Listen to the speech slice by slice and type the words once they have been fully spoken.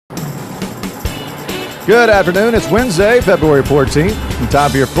Good afternoon. It's Wednesday, February 14th. And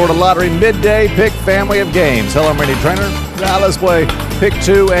time for your Florida Lottery Midday Pick family of games. Hello, I'm Randy Trainer. Now let's play Pick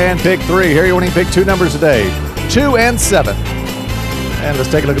 2 and Pick 3. Here are your winning Pick 2 numbers today, 2 and 7. And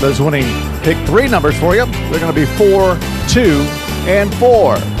let's take a look at those winning Pick 3 numbers for you. They're going to be 4, 2, and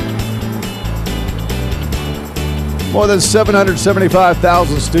 4. More than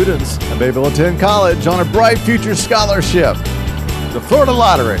 775,000 students at Bayville attend college on a Bright Future Scholarship. The Florida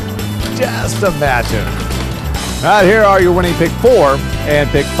Lottery. Just imagine. All right, here are your winning Pick 4 and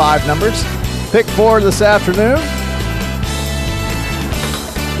Pick 5 numbers. Pick 4 this afternoon,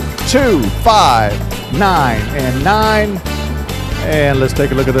 2, 5, 9, and 9. And let's take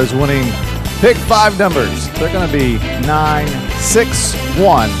a look at those winning Pick 5 numbers. They're going to be 9, 6,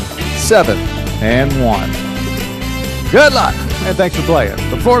 1, 7, and 1. Good luck, and thanks for playing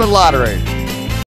the Florida Lottery.